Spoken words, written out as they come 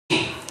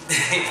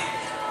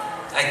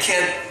I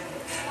can't,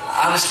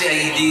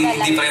 honestly,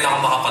 hindi pa rin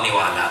ako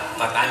makapaniwala,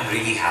 but I'm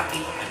really happy.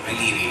 I'm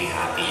really, really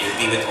happy. You'll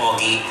be with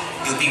Augie,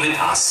 you'll be with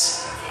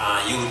us.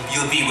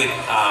 You'll be with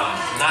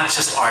not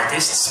just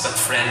artists, but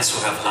friends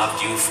who have loved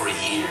you for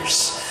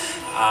years.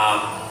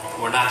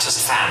 We're not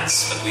just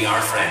fans, but we are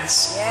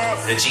friends. Yes.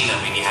 Regine,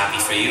 I'm really happy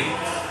for you.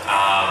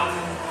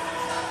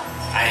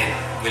 I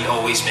will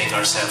always make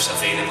ourselves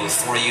available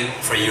for you,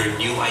 for your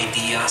new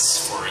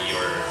ideas, for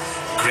your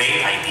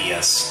great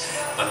ideas.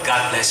 But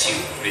God bless you,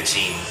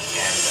 Regine.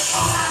 And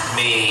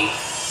may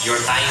your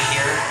time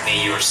here,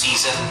 may your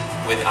season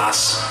with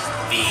us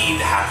be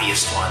the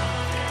happiest one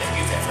that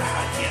you've ever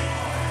had yet.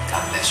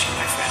 God bless you,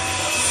 my friend.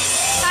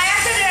 Hi,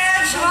 Ate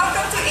Reg!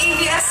 Welcome to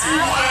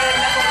ABS-CBN.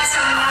 Ako,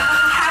 isang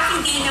napaka-happy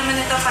day naman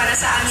ito para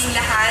sa aming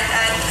lahat.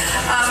 At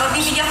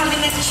mabibigyan kami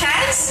ng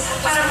chance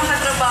para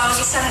makatrabaho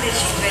isang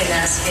Regine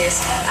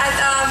Velasquez. At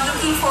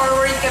looking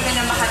forward kami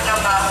na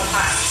makatrabaho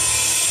ka.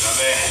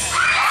 Grabe.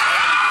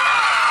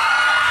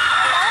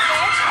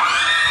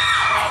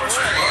 Of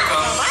course,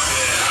 welcome to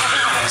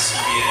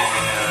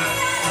ABS-CBN.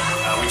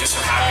 We're just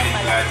so happy and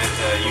glad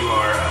that you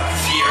are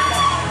here.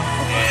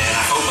 And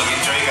I hope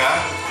mag-enjoy ka.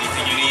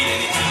 Anything you need,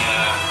 anything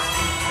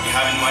you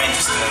have in mind,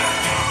 just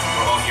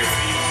we're all here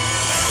for you.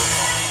 And I hope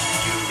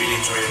you really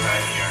enjoy your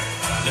time here.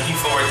 Looking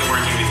forward to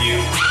working with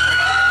you.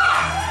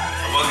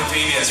 Welcome to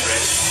ABS,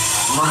 Reg.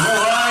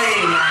 Mabuhay!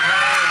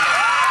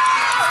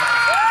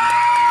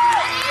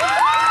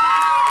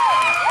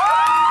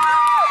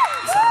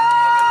 Isang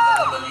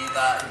magandang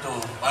balita ito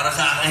para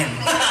sa akin.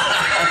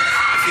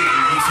 Kasi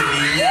hindi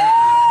sabihin niya,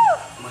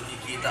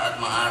 makikita at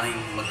maaring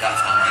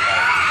magkasama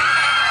tayo.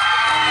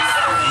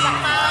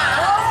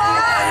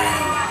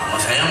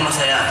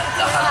 Masayang-masaya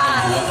lahat ng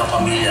buong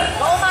kapamilya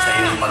sa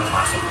iyong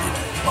pagpasok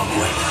dito.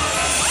 Mabuhay ka.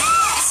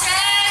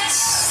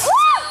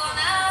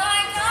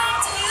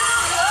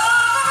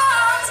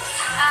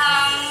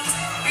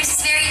 We're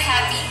just very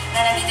happy na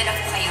nandito na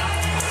po kayo.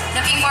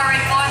 Looking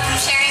forward po to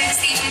sharing the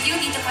stage with you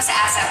dito po sa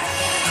ASAP.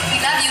 We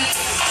love you.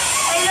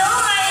 Hello,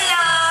 my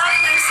love,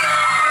 my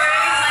super,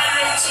 my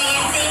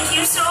Regine. Thank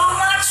you so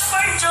much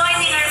for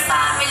joining our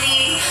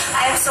family.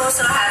 I'm so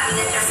happy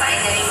that you're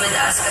finally with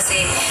us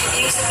kasi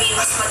ibig sabihin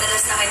mas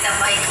madalas na kitang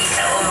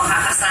makikita o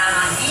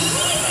makakasama.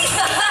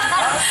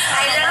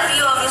 I love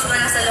you. Obvious mo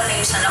nasa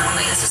location ako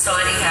ngayon, so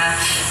sorry ha.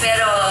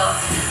 Pero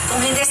kung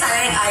hindi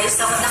sana rin ayos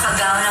ako,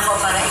 nakagown ako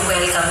para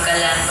i-welcome ka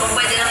lang. Kung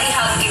pwede lang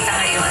i-hug kita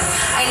ngayon.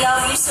 I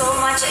love you so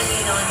much and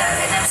you know that.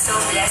 And I'm so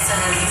blessed to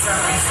have you from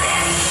my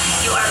friend.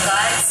 You are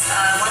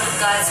one of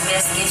God's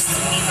best gifts to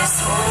me this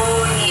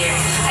whole year.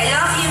 I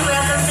love you.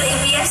 Welcome to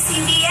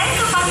ABS-CBN,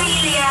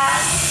 Kapamilya.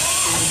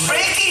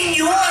 Breaking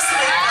news!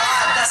 My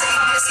God! Nasa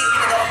ABS-CBN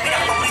na daw ang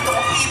pinakapaborito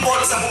kong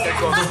ibon sa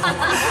mundo.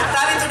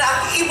 Narito na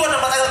ang ibon na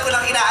matagal ko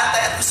lang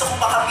inaantay at gusto kong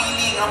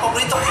makapiling. Ang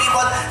paborito kong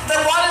ibon, the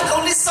one and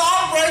only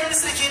songbird,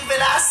 Miss Regine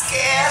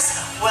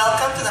Velasquez.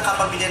 Welcome to the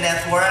Kapamilya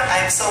Network.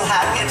 I'm so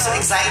happy. I'm so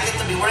excited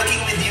to be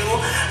working with you.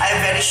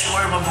 I'm very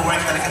sure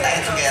mag-work talaga tayo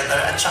together.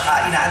 At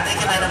saka inaantay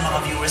ka na ng mga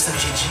viewers ng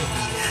GGB.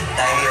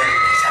 Dahil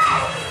sabi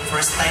mo,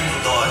 first time mo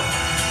doon.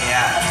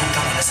 Kaya doon ka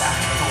muna sa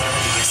akin. Ito wala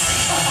mag-guest.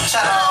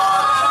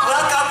 Charot!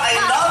 Welcome! I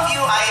love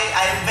you!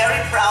 I'm very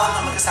proud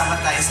na magkasama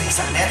tayo sa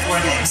isang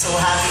network. I'm so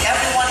happy.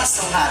 Everyone is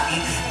so happy.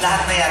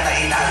 Lahat na yata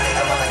ay inaantay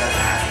na matagal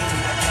na happy.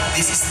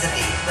 This is the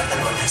day that the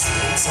Lord has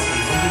made, so we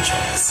will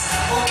rejoice.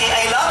 Okay,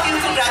 I love you.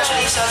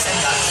 Congratulations and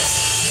God bless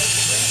you.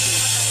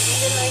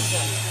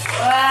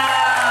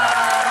 Wow!